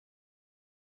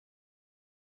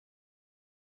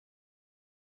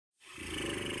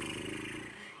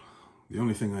The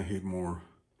only thing I hate more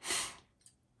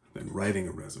than writing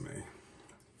a resume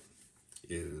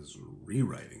is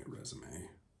rewriting a resume.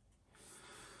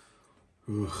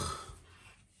 Ugh.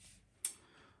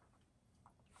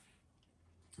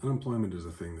 Unemployment is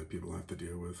a thing that people have to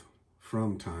deal with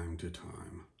from time to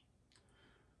time.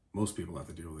 Most people have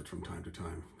to deal with it from time to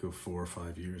time. Go 4 or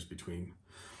 5 years between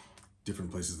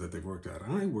different places that they've worked at.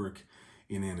 I work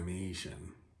in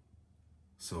animation,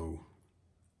 so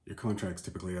your contract's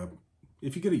typically up.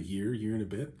 If you get a year and a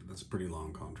bit, that's a pretty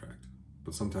long contract.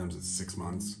 But sometimes it's 6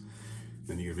 months,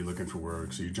 then you're gonna be looking for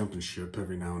work, so you're jumping ship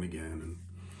every now and again. And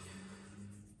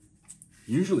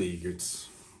usually you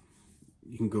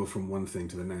can go from one thing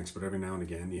to the next, but every now and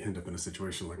again you end up in a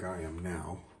situation like I am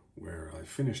now, where I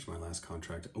finished my last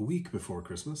contract a week before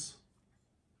Christmas.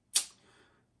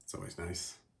 It's always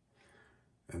nice.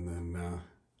 And then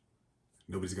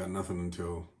nobody's got nothing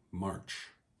until March.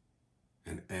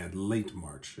 And late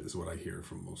March is what I hear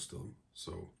from most of them.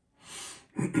 So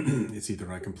it's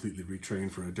either I completely retrain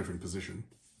for a different position,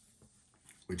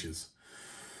 which is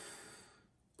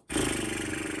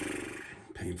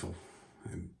painful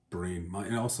and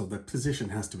and also the position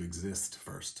has to exist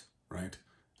first, right?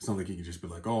 It's not like you can just be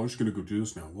like, oh, I'm just gonna go do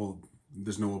this now. Well,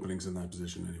 there's no openings in that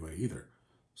position anyway either.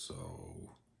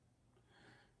 So,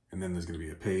 and then there's gonna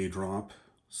be a pay drop,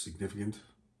 significant,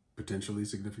 potentially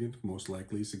significant, most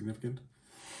likely significant.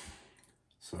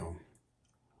 So,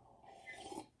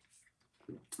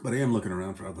 but I am looking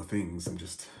around for other things and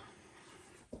just,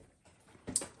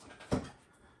 I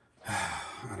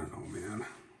don't know, man.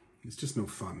 It's just no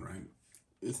fun, right?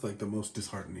 It's like the most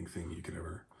disheartening thing you could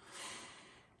ever.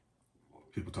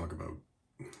 People talk about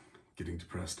getting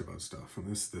depressed about stuff, and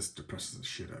this depresses the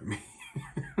shit out of me.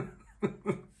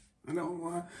 I don't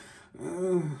want.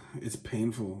 It's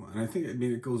painful, and I think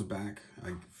it goes back.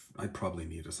 I probably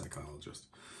need a psychologist.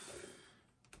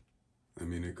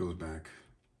 It goes back.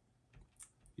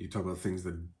 You talk about things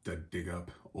that dig up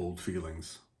old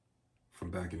feelings from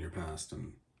back in your past,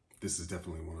 and this is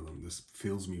definitely one of them. This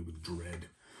fills me with dread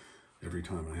every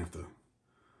time I have to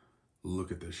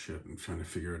look at this shit and trying to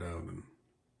figure it out, and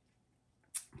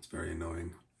it's very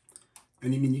annoying.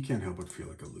 And you can't help but feel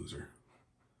like a loser,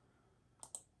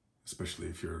 especially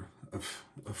if you're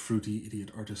a fruity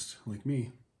idiot artist like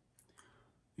me.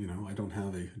 I don't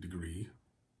have a degree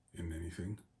in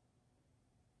anything.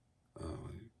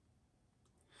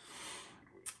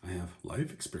 I have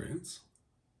life experience,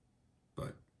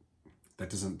 but that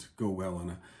doesn't go well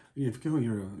on you're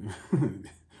a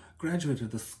graduate of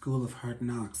the School of Hard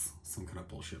Knocks, some kind of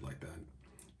bullshit like that.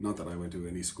 Not that I went to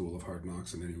any School of Hard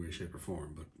Knocks in any way, shape, or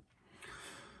form,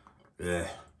 but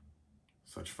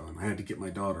such fun. I had to get my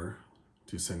daughter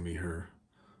to send me her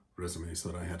resume so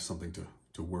that I had something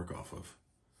to work off of.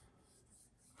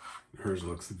 Hers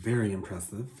looks very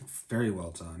impressive. It's very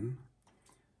well done.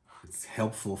 It's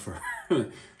helpful for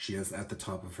her. She has at the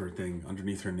top of her thing,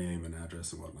 underneath her name and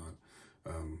address and whatnot,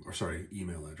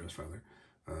 email address rather,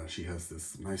 she has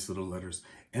this nice little letters,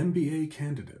 MBA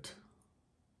candidate,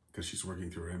 because she's working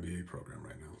through her MBA program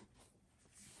right now.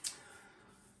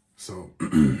 So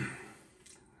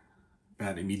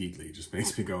that immediately just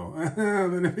makes me go,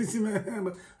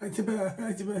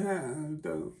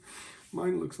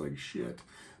 mine looks like shit,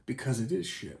 because it is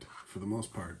shit for the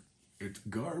most part. It's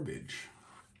garbage.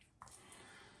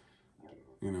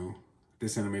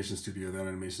 This animation studio, that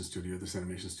animation studio, this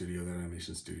animation studio, that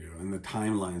animation studio. And the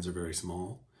timelines are very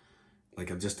small.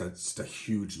 Like just a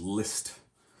huge list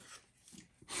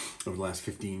of the last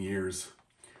 15 years.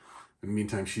 In the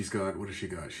meantime, she's got, what has she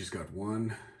got? She's got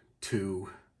 1, 2,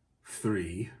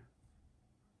 3,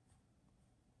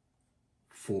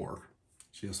 4.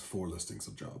 She has 4 listings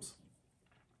of jobs.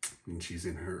 And she's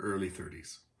in her early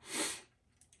 30s.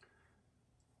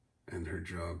 And her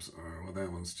jobs are, well,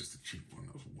 that one's just a cheap one.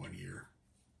 That was 1 year.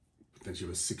 But then she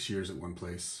was 6 years at one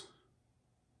place,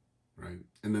 right?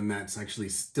 And then that's actually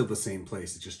still the same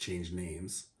place. It just changed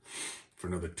names for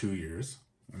another 2 years.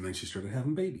 And then she started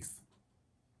having babies.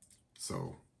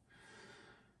 So,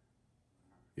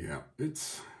 yeah,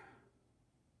 it's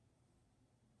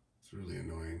really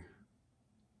annoying.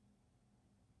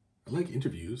 I like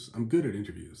interviews. I'm good at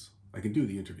interviews. I can do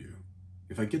the interview.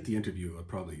 If I get the interview, I'll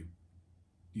probably,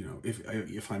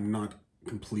 if I'm not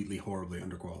completely horribly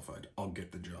underqualified, I'll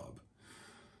get the job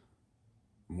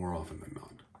more often than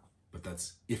not. But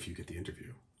that's if you get the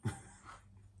interview.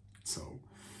 So,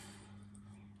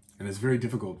 and it's very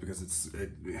difficult because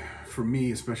for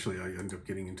me especially, I end up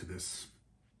getting into this,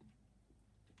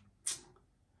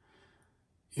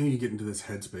 you get into this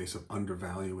headspace of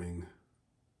undervaluing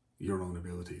your own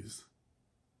abilities,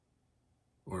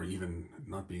 or even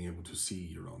not being able to see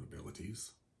your own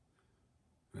abilities.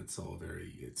 It's all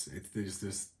very, there's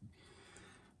this,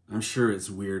 I'm sure it's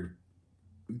weird,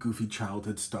 goofy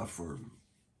childhood stuff or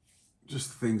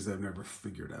just things I've never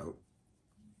figured out.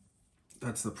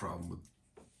 That's the problem with,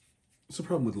 it's the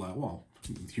problem with, well,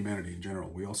 humanity in general.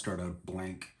 We all start out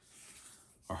blank.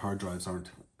 Our hard drives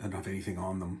aren't enough anything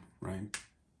on them, right?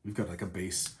 We've got like a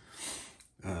base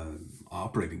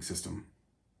operating system,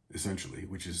 essentially,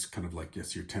 which is kind of like,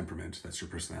 yes, your temperament, that's your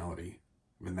personality.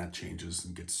 When that changes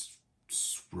and gets,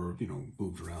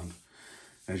 moved around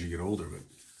as you get older. But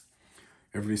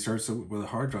everybody starts with a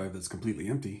hard drive that's completely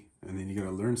empty, and then you got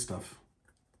to learn stuff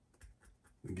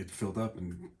and get filled up,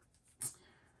 and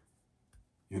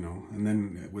and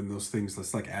then when those things,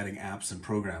 that's like adding apps and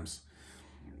programs.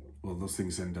 Well, those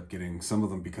things end up getting, some of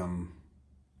them become,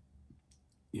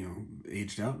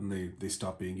 aged out, and they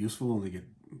stop being useful, and they get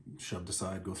shoved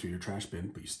aside, go through your trash bin,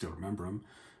 but you still remember them.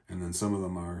 And then some of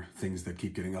them are things that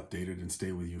keep getting updated and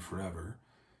stay with you forever.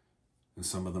 And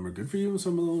some of them are good for you, and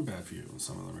some of them are bad for you, and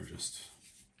some of them are just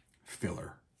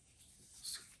filler.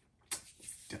 It's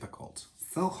difficult.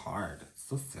 So hard.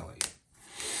 So silly.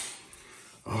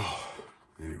 Oh,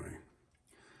 anyway.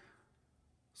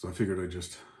 So I figured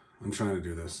I'm trying to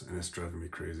do this, and it's driving me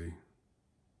crazy.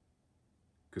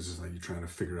 Because it's like you're trying to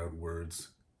figure out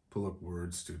words, pull up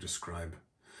words to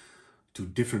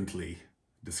differently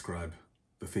describe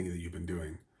the thing that you've been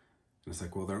doing. And it's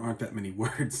like, well, there aren't that many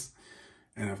words,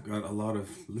 and I've got a lot of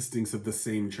listings of the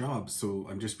same job, so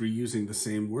I'm just reusing the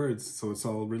same words, so it's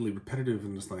all really repetitive,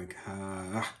 and it's like,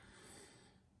 I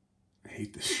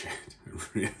hate this shit. I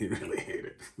really, really hate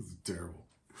it. It's terrible.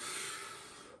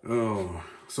 Oh,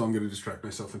 so I'm going to distract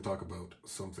myself and talk about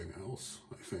something else,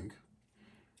 I think.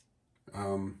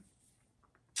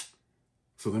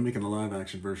 So they're making a live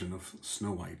action version of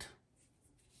Snow White,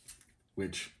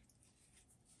 which,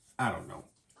 I don't know.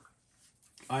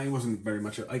 I wasn't very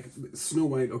much like Snow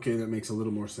White. Okay, that makes a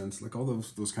little more sense. Like all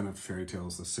those kind of fairy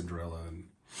tales, the Cinderella and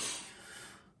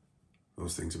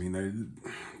those things. I mean,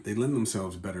 they lend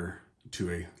themselves better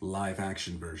to a live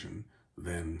action version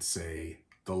than, say,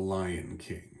 The Lion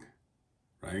King,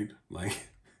 right? Like,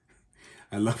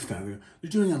 I love that.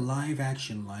 They're doing a live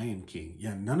action Lion King.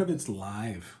 Yeah, none of it's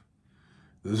live.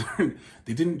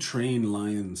 They didn't train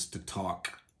lions to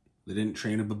talk. They didn't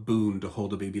train a baboon to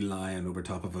hold a baby lion over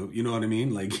top of you know what I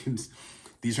mean? Like,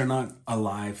 these are not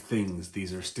alive things.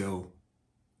 These are still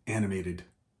animated.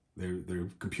 They're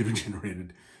computer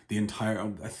generated. The entire,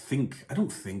 I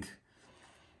don't think,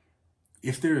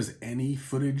 if there is any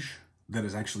footage that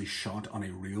is actually shot on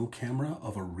a real camera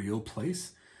of a real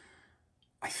place,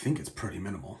 I think it's pretty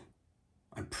minimal.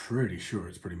 I'm pretty sure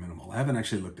it's pretty minimal. I haven't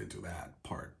actually looked into that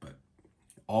part, but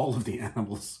all of the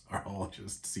animals are all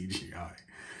just CGI.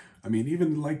 I mean,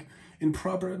 even like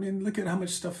look at how much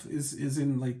stuff is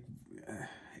in like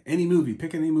any movie.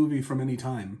 Pick any movie from any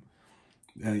time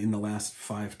in the last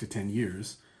 5 to 10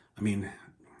 years. I mean,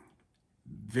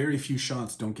 very few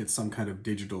shots don't get some kind of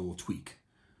digital tweak.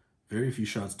 Very few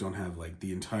shots don't have like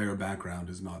the entire background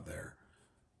is not there.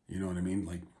 You know what I mean?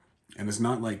 Like, and it's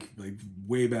not like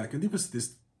way back. And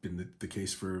this been the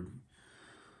case for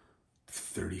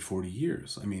 30, 40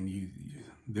 years. I mean,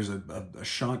 there's a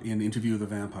shot in Interview with the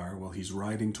Vampire while he's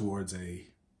riding towards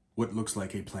what looks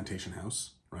like a plantation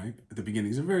house, right? At the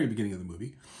beginning, it's the very beginning of the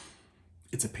movie.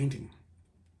 It's a painting.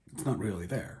 It's not really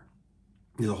there.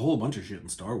 There's a whole bunch of shit in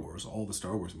Star Wars, all the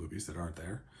Star Wars movies that aren't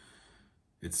there.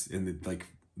 It's in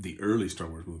the early Star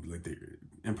Wars movie, like the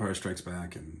Empire Strikes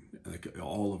Back, and like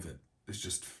all of it is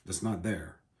just, that's not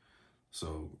there.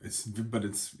 So it's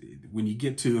when you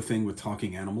get to a thing with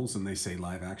talking animals and they say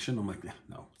live action, I'm like,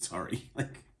 no, sorry.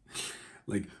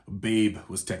 Like Babe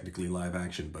was technically live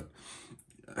action, but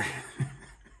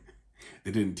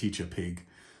they didn't teach a pig.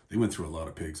 They went through a lot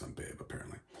of pigs on Babe,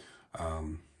 apparently.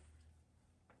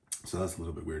 So that's a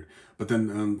little bit weird. But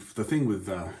then the thing with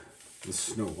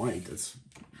Snow White, it's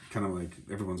kind of like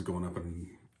everyone's going up and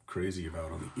crazy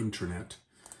about on the internet,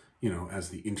 as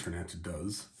the internet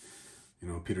does.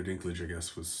 Peter Dinklage, I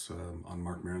guess, was on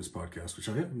Mark Maron's podcast, which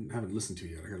I haven't listened to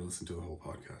yet. I got to listen to the whole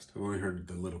podcast. I've only heard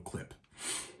the little clip.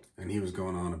 And he was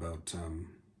going on about,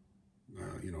 they're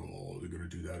going to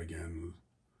do that again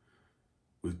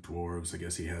with dwarves. I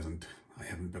guess I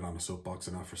haven't been on a soapbox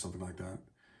enough or something like that.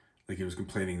 Like he was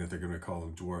complaining that they're going to call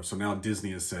them dwarves. So now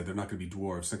Disney has said they're not going to be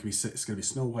dwarves. It's going to be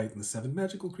Snow White and the 7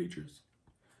 magical creatures.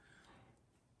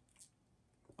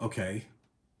 Okay.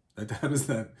 How does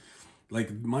that... Like,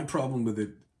 my problem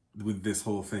with this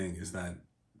whole thing is that,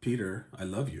 Peter, I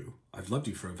love you. I've loved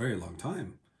you for a very long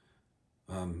time.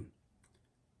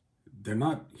 They're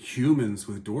not humans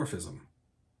with dwarfism.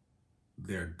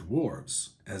 they're dwarves,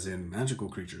 as in magical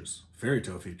creatures, fairy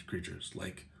tale creatures,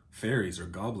 like fairies or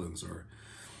goblins or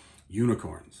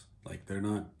unicorns. Like, they're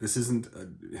not, this isn't,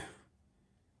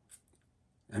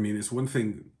 I mean, it's one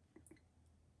thing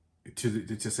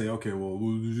to say, okay, well,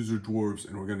 these are dwarves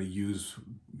and we're going to use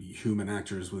human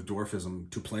actors with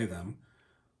dwarfism to play them.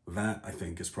 That, I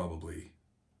think, is probably,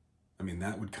 I mean,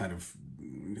 that would kind of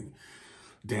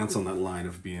dance on that line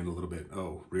of being a little bit,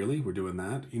 oh, really? We're doing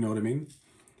that? You know what I mean?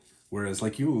 Whereas,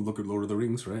 like, you look at Lord of the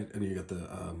Rings, right? And you got the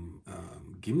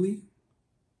Gimli,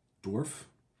 dwarf,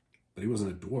 but he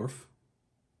wasn't a dwarf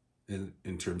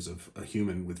in terms of a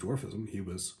human with dwarfism. He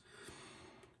was,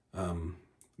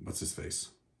 what's his face?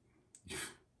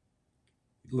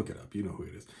 Look it up. You know who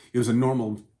it is. He was a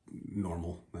normal,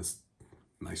 that's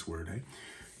a nice word, hey?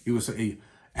 He was a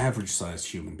average-sized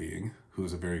human being who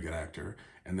was a very good actor,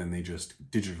 and then they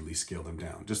just digitally scaled him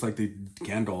down. Just like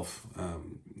Gandalf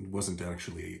wasn't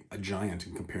actually a giant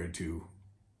and compared to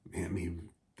him.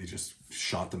 They just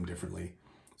shot them differently.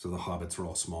 So the hobbits were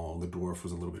all small. The dwarf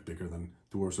was a little bit bigger than,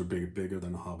 dwarves were bigger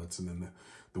than the hobbits. And then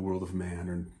the world of man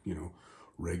are, you know,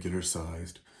 regular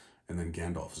sized. And then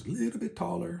Gandalf was a little bit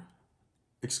taller,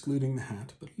 excluding the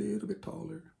hat, but a little bit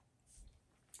taller.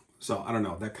 So I don't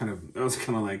know, that was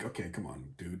kind of like, okay, come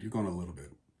on, dude, you're going a little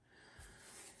bit.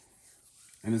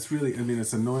 And it's really, I mean,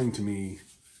 it's annoying to me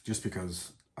just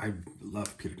because I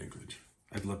love Peter Dinklage.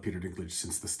 I've loved Peter Dinklage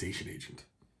since The Station Agent.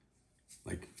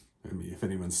 Like, I mean, if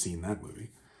anyone's seen that movie.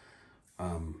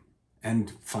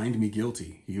 And Find Me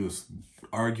Guilty. He was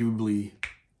arguably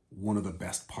one of the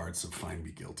best parts of Find Me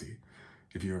Guilty.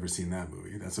 If you've ever seen that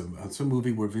movie. That's a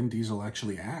movie where Vin Diesel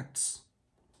actually acts.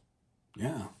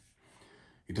 Yeah.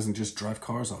 He doesn't just drive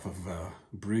cars off of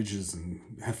bridges and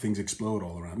have things explode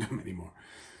all around him anymore.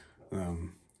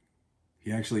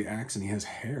 He actually acts, and he has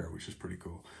hair, which is pretty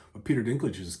cool. But Peter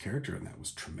Dinklage's character in that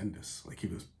was tremendous. Like, he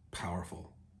was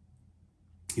powerful.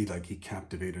 He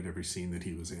captivated every scene that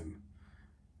he was in.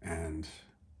 And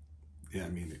yeah, I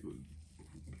mean, it was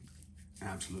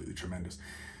absolutely tremendous.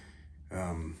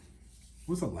 What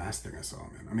was the last thing I saw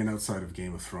him in? I mean, outside of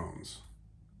Game of Thrones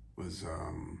was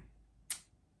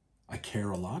I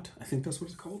Care a Lot. I think that's what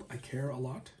it's called. I Care a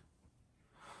Lot.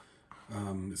 I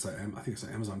think it's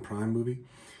an Amazon Prime movie.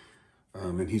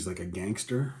 And he's like a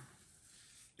gangster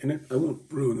in it. I won't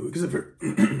ruin it because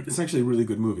it's actually a really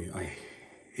good movie. I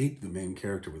hate the main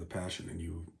character with a passion, and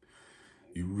you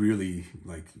really,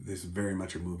 like, this is very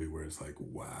much a movie where it's like,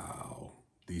 wow,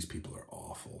 these people are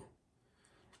awful.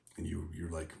 And you're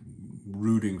like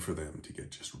rooting for them to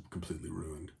get just completely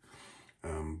ruined.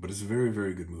 But it's a very,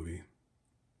 very good movie.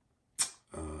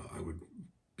 I would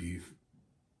be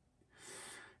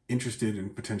interested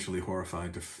and potentially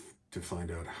horrified to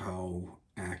find out how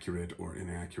accurate or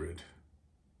inaccurate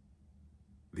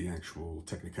the actual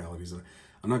technicalities are.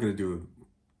 I'm not going to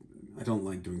I don't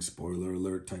like doing spoiler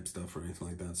alert type stuff or anything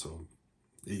like that. So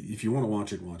if you want to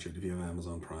watch it, watch it. If you have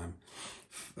Amazon Prime,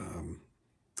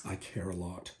 I Care a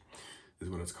Lot is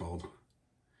what it's called.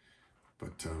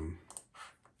 But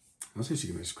I'll see if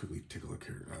you can just quickly take a look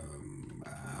here.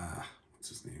 What's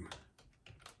his name?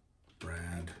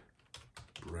 Brad.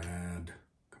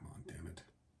 Come on, damn it.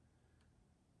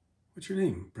 What's your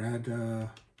name? Brad,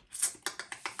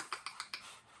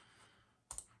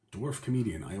 dwarf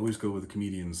comedian. I always go with the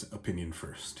comedian's opinion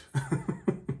first.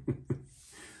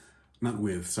 Not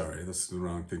with, sorry, that's the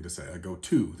wrong thing to say. I go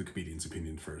to the comedian's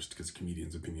opinion first, because the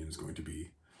comedian's opinion is going to be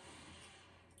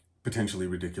potentially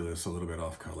ridiculous, a little bit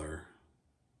off color,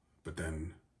 but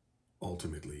then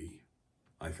ultimately,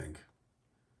 I think,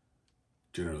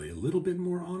 generally a little bit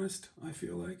more honest, I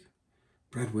feel like.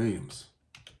 Brad Williams.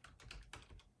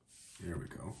 There we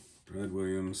go. Brad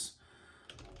Williams,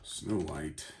 Snow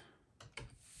White.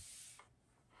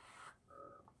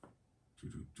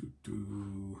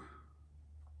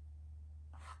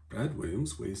 Brad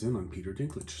Williams weighs in on Peter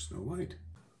Dinklage, Snow White.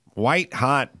 White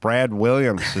hot Brad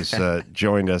Williams has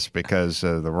joined us because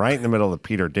right in the middle of the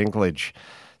Peter Dinklage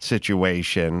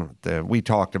situation. We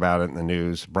talked about it in the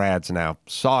news. Brad's now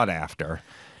sought after.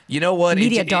 You know what?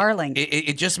 Media darling.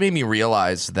 It just made me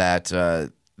realize that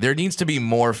there needs to be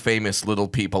more famous little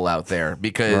people out there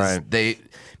because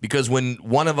because when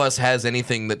one of us has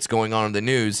anything that's going on in the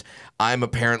news, I'm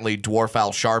apparently Dwarf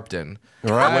Al Sharpton.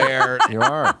 Right. Where you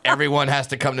are. Everyone has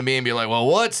to come to me and be like, well,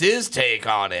 what's his take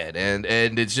on it? And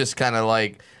it's just kind of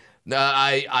like,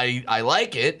 I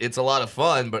like it. It's a lot of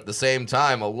fun, but at the same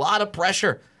time, a lot of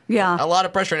pressure. Yeah. A lot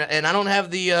of pressure. And I don't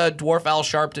have the Dwarf Al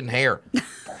Sharpton hair.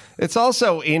 It's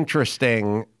also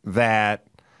interesting that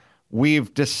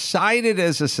we've decided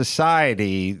as a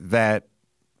society that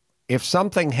if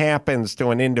something happens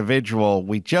to an individual,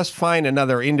 we just find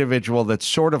another individual that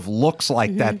sort of looks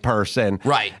like that person.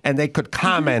 Right. And they could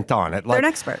comment on it. Like, They're an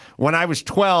expert. When I was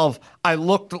 12, I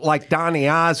looked like Donny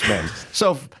Osmond.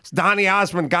 So if Donny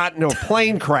Osmond got into a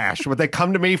plane crash, would they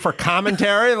come to me for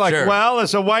commentary? Like, Sure. well,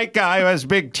 as a white guy who has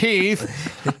big teeth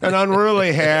and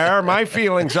unruly hair, my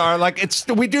feelings are like,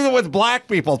 we do it with black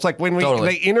people. It's like when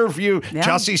they interview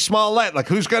Jussie Smollett, like,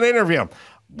 who's going to interview him?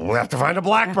 We have to find a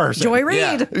black person. Joy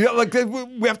Reid. Yeah, like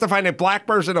we have to find a black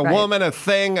person, a woman, a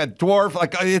thing, a dwarf.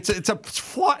 Like it's a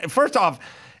flaw. First off,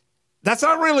 that's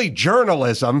not really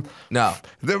journalism. No.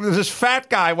 There was this fat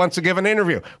guy wants to give an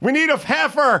interview. We need a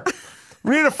heifer.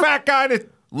 We need a fat guy to.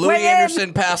 Louis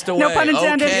Anderson passed away. No pun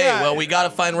intended. Okay, Yeah. well, we got to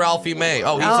find Ralphie May.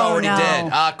 Oh, he's already dead.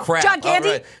 Ah, crap. John Candy?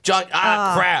 All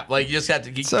right. Crap. Like, you just have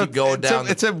to keep going down.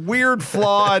 It's a weird,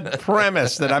 flawed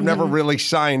premise that I've never really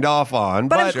signed off on.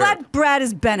 But I'm glad Brad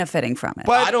is benefiting from it.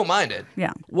 I don't mind it.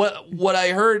 Yeah. What I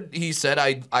heard he said,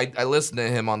 I listened to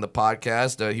him on the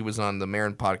podcast. He was on the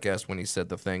Marin podcast when he said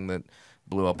the thing that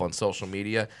blew up on social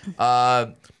media.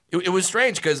 It was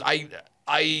strange because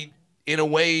I in a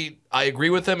way, I agree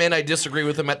with him and I disagree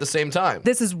with him at the same time.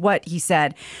 This is what he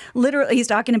said. Literally, he's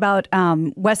talking about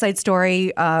West Side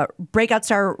Story. Breakout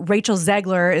star Rachel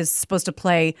Zegler is supposed to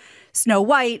play Snow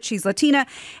White. She's Latina.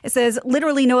 It says,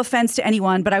 literally no offense to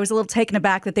anyone, but I was a little taken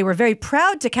aback that they were very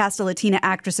proud to cast a Latina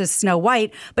actress as Snow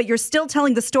White, but you're still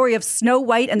telling the story of Snow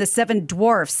White and the Seven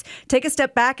Dwarfs. Take a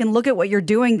step back and look at what you're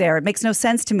doing there. It makes no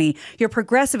sense to me. You're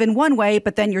progressive in one way,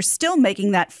 but then you're still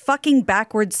making that fucking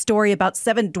backwards story about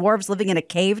seven dwarves living in a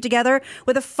cave together.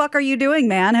 What the fuck are you doing,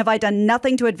 man? Have I done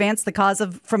nothing to advance the cause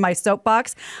from my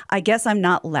soapbox? I guess I'm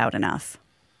not loud enough.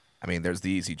 I mean, there's the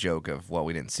easy joke of, well,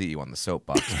 we didn't see you on the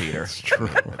soapbox, Peter. It's true.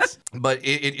 But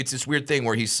it's this weird thing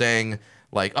where he's saying,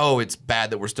 like, oh, it's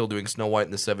bad that we're still doing Snow White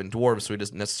and the Seven Dwarfs, so he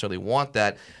doesn't necessarily want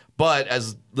that. But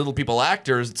as little people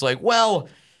actors, it's like, well,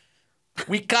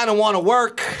 we kind of want to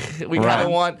work. We kind of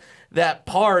want that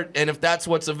part. And if that's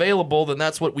what's available, then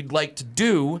that's what we'd like to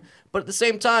do. But at the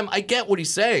same time, I get what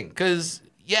he's saying. Because,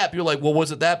 yeah, people are like, well,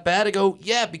 was it that bad? I go,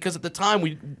 yeah, because at the time,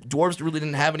 dwarves really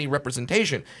didn't have any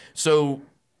representation. So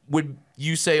would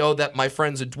you say, oh, that my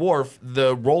friend's a dwarf,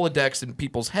 the Rolodex in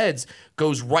people's heads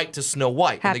goes right to Snow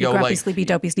White. Happy, and they go grumpy, like, sleepy,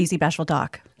 dopey, sneezy, bashful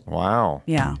doc. Wow.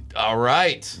 Yeah. all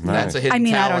right. That's a hidden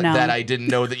I talent don't know. that I didn't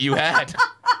know that you had.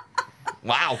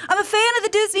 Wow. I'm a fan of the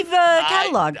Disney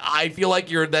catalog. I feel like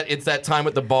it's that time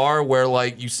at the bar where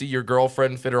like you see your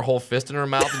girlfriend fit her whole fist in her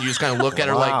mouth and you just kind of look at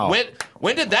her Wow. like,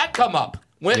 when did that come up?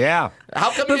 When? Yeah.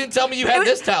 How come you didn't tell me you had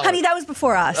this talent? Honey, that was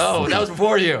before us. Oh, that was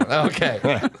before you.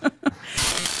 Okay.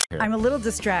 I'm a little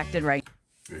distracted right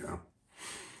Yeah.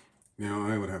 Yeah,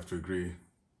 I would have to agree.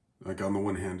 Like, on the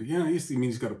one hand, yeah,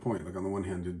 he's got a point. Like, on the one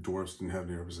hand, the dwarfs didn't have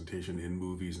any representation in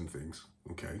movies and things.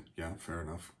 Okay, yeah, fair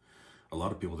enough. A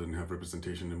lot of people didn't have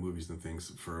representation in movies and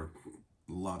things for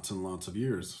lots and lots of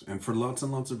years, and for lots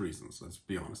and lots of reasons. Let's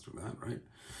be honest with that, right?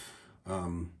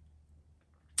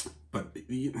 But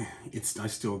I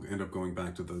still end up going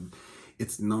back to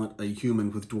it's not a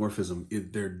human with dwarfism.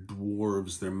 They're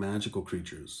dwarves. They're magical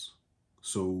creatures.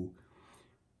 So,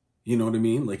 you know what I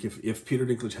mean? Like, if Peter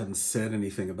Dinklage hadn't said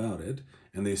anything about it,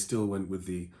 and they still went with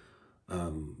the,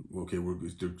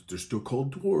 they're still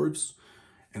called dwarves,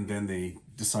 and then they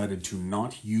decided to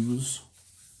not use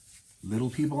little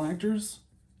people actors,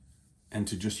 and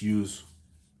to just use,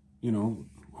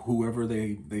 whoever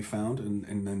they found,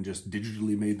 and then just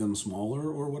digitally made them smaller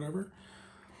or whatever,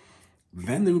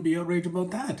 then they would be outraged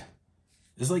about that.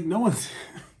 It's like no one's,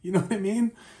 you know what I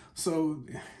mean? So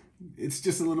it's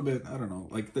just a little bit, I don't know,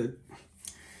 like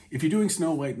if you're doing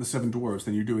Snow White and the Seven Dwarfs,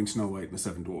 then you're doing Snow White and the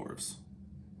Seven Dwarfs,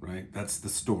 right? That's the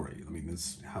story. I mean,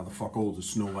 it's how the fuck old is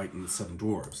Snow White and the Seven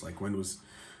Dwarfs? Like, when was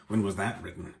that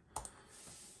written?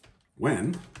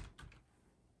 When?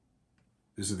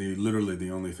 This is literally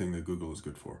the only thing that Google is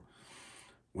good for.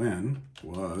 When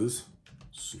was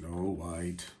Snow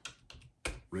White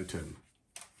written?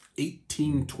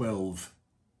 1812.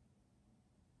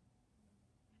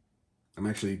 I'm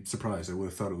actually surprised. I would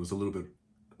have thought it was a little bit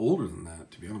older than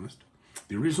that, to be honest.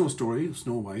 The original story of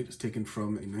Snow White is taken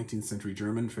from a 19th century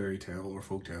German fairy tale or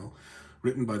folk tale,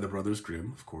 written by the Brothers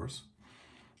Grimm, of course.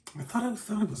 I thought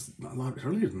it was a lot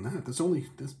earlier than that.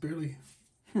 That's barely,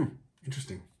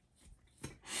 interesting.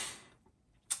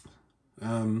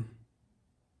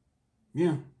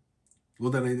 Yeah.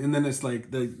 Well, then it's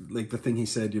like the thing he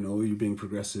said, you're being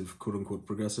progressive, quote unquote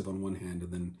progressive on one hand,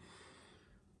 and then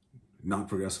not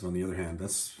progressive on the other hand.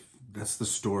 That's the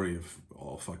story of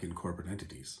all fucking corporate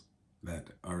entities that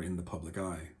are in the public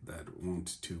eye that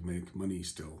want to make money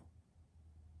still.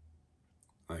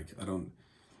 Like,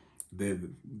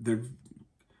 they're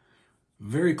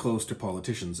very close to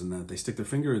politicians in that they stick their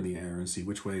finger in the air and see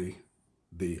which way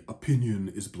the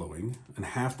opinion is blowing, and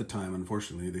half the time,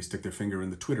 unfortunately, they stick their finger in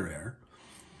the Twitter air.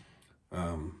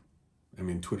 I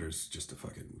mean, Twitter's just a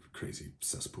fucking crazy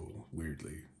cesspool,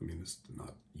 weirdly. I mean, it's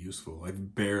not useful. I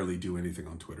barely do anything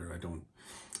on Twitter.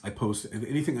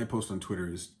 Anything I post on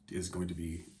Twitter is going to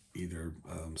be either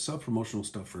self-promotional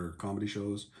stuff for comedy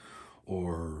shows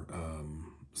or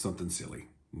something silly,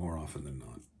 more often than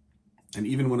not. And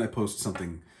even when I post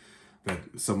something that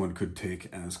someone could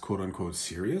take as quote-unquote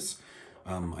serious,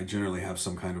 I generally have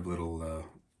some kind of little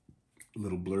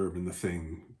blurb in the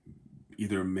thing,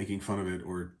 either making fun of it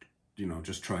or,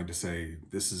 just trying to say,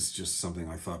 this is just something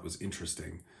I thought was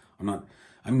interesting.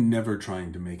 I'm never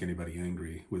trying to make anybody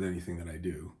angry with anything that I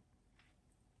do.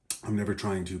 I'm never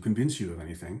trying to convince you of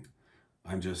anything.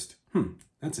 I'm just,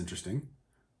 that's interesting.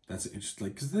 That's interesting,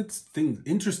 because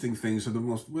interesting things are the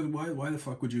most, why the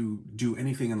fuck would you do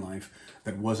anything in life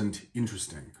that wasn't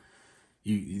interesting?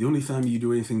 The only time you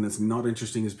do anything that's not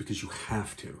interesting is because you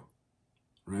have to,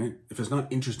 right? If it's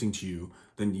not interesting to you,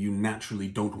 then you naturally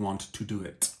don't want to do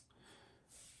it.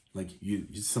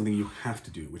 It's something you have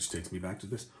to do, which takes me back to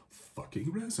this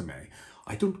fucking resume.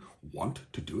 I don't want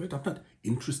to do it. I'm not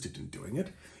interested in doing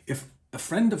it. If a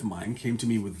friend of mine came to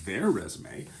me with their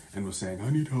resume and was saying, I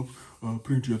need help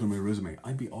putting together my resume,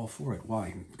 I'd be all for it.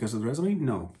 Why? Because of the resume?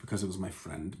 No, because it was my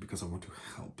friend, because I want to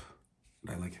help.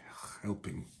 And I like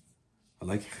helping. I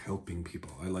like helping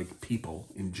people. I like people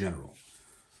in general.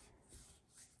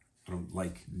 I don't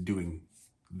like doing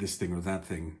this thing or that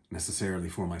thing necessarily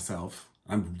for myself.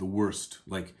 I'm the worst.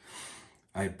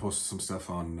 I posted some stuff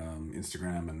on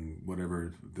Instagram and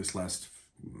whatever this last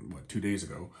 2 days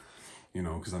ago,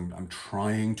 because I'm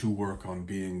trying to work on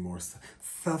being more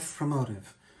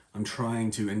self-promotive. I'm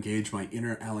trying to engage my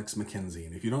inner Alex McKenzie.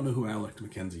 And if you don't know who Alex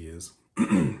McKenzie is,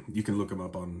 you can look him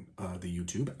up on the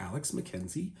YouTube. Alex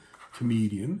McKenzie,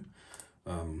 comedian.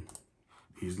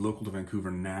 He's local to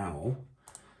Vancouver now.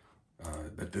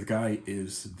 But the guy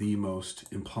is the most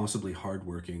impossibly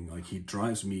hardworking. He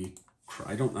drives me.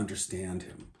 I don't understand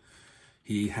him.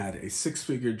 He had a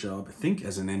 6-figure job, I think,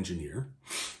 as an engineer.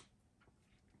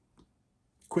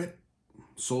 Quit,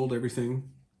 sold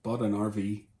everything, bought an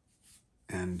RV,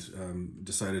 and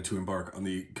decided to embark on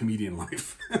the comedian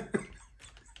life.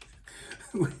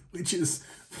 Which is,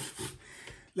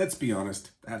 let's be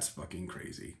honest, that's fucking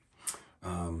crazy.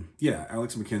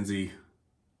 Alex McKenzie.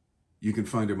 You can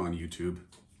find him on YouTube.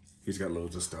 He's got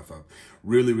loads of stuff up.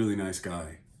 Really, really nice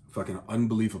guy. Fucking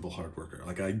unbelievable hard worker.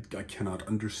 I cannot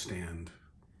understand.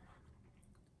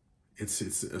 It's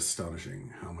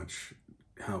astonishing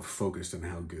how focused and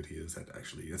how good he is at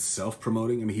actually. It's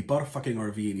self-promoting. I mean, he bought a fucking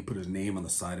RV and he put his name on the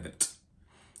side of it.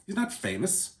 He's not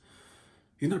famous.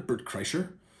 He's not Bert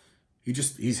Kreischer.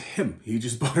 He's him. He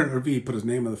just bought an RV, put his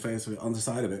name on the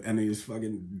side of it, and he's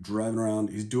fucking driving around.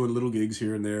 He's doing little gigs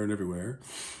here and there and everywhere.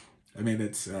 I mean,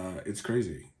 it's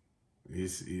crazy.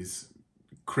 He's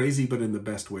crazy, but in the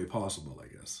best way possible, I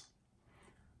guess.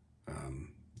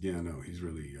 He's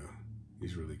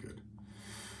really good.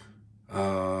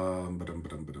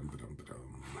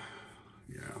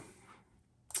 Yeah.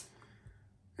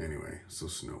 Anyway, so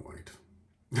Snow White.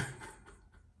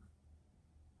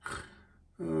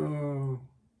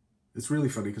 It's really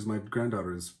funny because my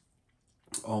granddaughter is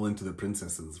all into the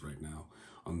princesses right now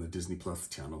on the Disney Plus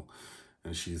channel.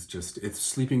 And it's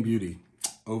Sleeping Beauty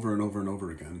over and over and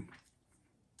over again.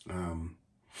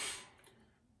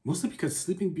 Mostly because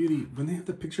Sleeping Beauty, when they have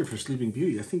the picture for Sleeping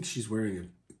Beauty, I think she's wearing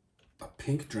a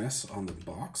pink dress on the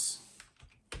box.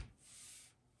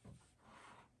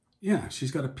 Yeah, she's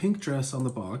got a pink dress on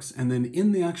the box. And then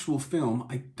in the actual film,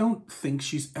 I don't think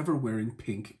she's ever wearing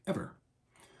pink ever.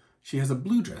 She has a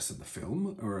blue dress in the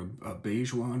film, or a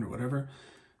beige one or whatever.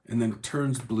 And then it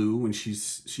turns blue when she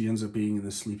ends up being in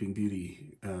the Sleeping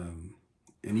Beauty, and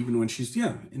even when she's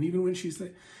there,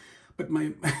 but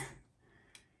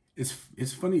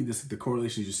it's funny the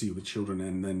correlations you see with children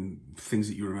and then things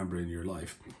that you remember in your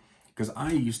life, because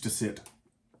I used to sit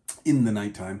in the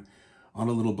nighttime on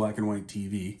a little black and white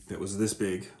TV that was this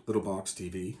big, little box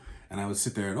TV, and I would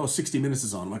sit there and 60 Minutes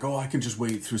is on. I'm like, I can just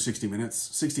wait through 60 Minutes.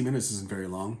 60 Minutes isn't very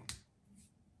long.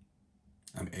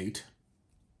 I'm 8.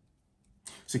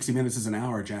 60 Minutes is an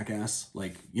hour, jackass.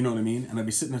 You know what I mean? And I'd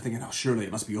be sitting there thinking, surely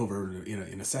it must be over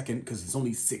in a second because it's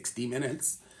only 60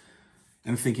 minutes.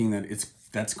 And thinking that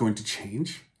that's going to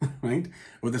change, right?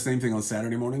 Or the same thing on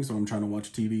Saturday mornings when I'm trying to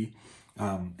watch TV.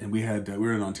 And we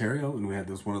were in Ontario and we had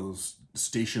one of those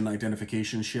station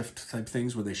identification shift type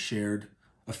things where they shared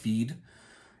a feed.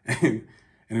 And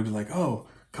it was like,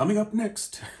 coming up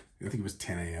next, I think it was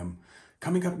 10 a.m.,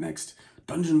 coming up next,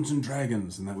 Dungeons and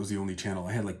Dragons. And that was the only channel.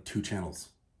 I had like 2 channels,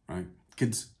 right?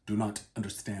 Kids do not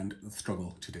understand the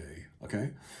struggle today,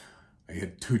 okay? I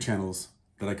had 2 channels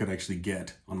that I could actually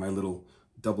get on my little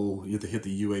double, you have to hit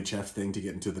the UHF thing to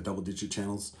get into the double-digit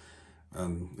channels.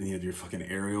 And you had your fucking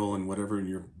aerial and whatever, and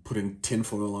you're putting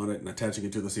tinfoil on it and attaching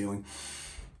it to the ceiling.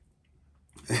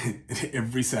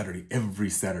 every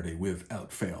Saturday,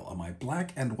 without fail, on my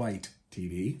black and white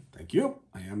TV, thank you,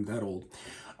 I am that old,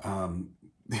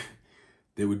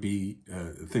 there would be,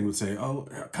 a thing would say, oh,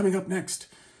 coming up next,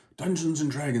 Dungeons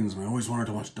and Dragons. And I always wanted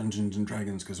to watch Dungeons and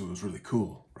Dragons because it was really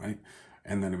cool, right?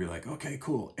 And then it'd be like, okay,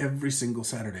 cool. Every single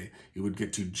Saturday, you would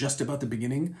get to just about the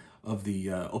beginning of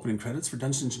the opening credits for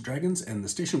Dungeons and Dragons, and the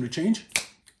station would change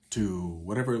to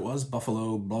whatever it was,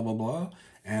 Buffalo, blah, blah, blah,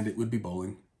 and it would be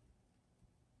bowling.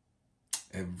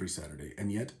 Every Saturday. And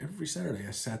yet, every Saturday,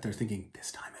 I sat there thinking,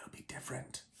 this time it'll be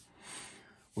different.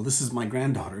 Well, this is my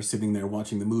granddaughter sitting there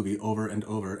watching the movie over and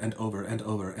over and over and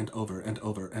over and over and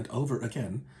over and over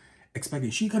again,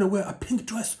 expecting she's going to wear a pink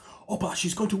dress. Opa,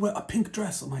 she's going to wear a pink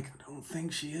dress. I'm like, I don't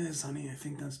think she is, honey. I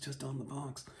think that's just on the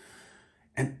box.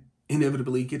 And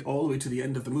inevitably get all the way to the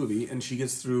end of the movie, and she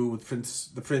gets through with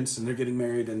the prince, and they're getting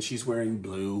married, and she's wearing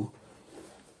blue.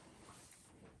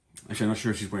 Actually, I'm not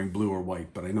sure if she's wearing blue or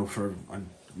white, but I know I'm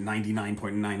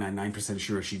 99.999%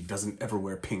 sure she doesn't ever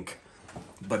wear pink.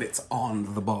 But it's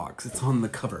on the box. It's on the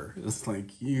cover. It's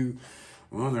like, you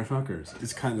motherfuckers.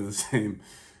 It's kind of the same.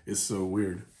 It's so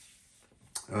weird.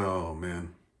 Oh,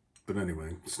 man. But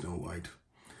anyway, Snow White.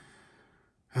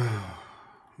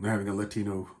 They're having a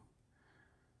Latino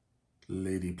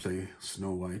lady play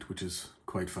Snow White, which is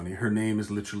quite funny. Her name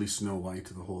is literally Snow White.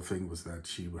 The whole thing was that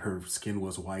her skin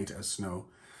was white as snow,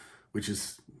 which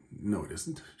is, no, it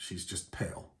isn't. She's just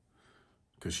pale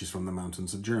because she's from the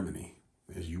mountains of Germany,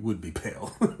 as you would be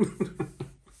pale.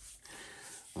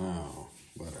 Oh,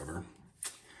 whatever.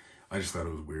 I just thought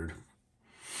it was weird.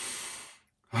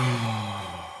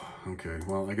 Okay,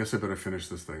 well, I guess I better finish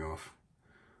this thing off.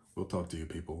 We'll talk to you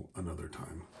people another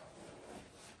time.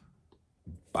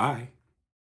 Bye.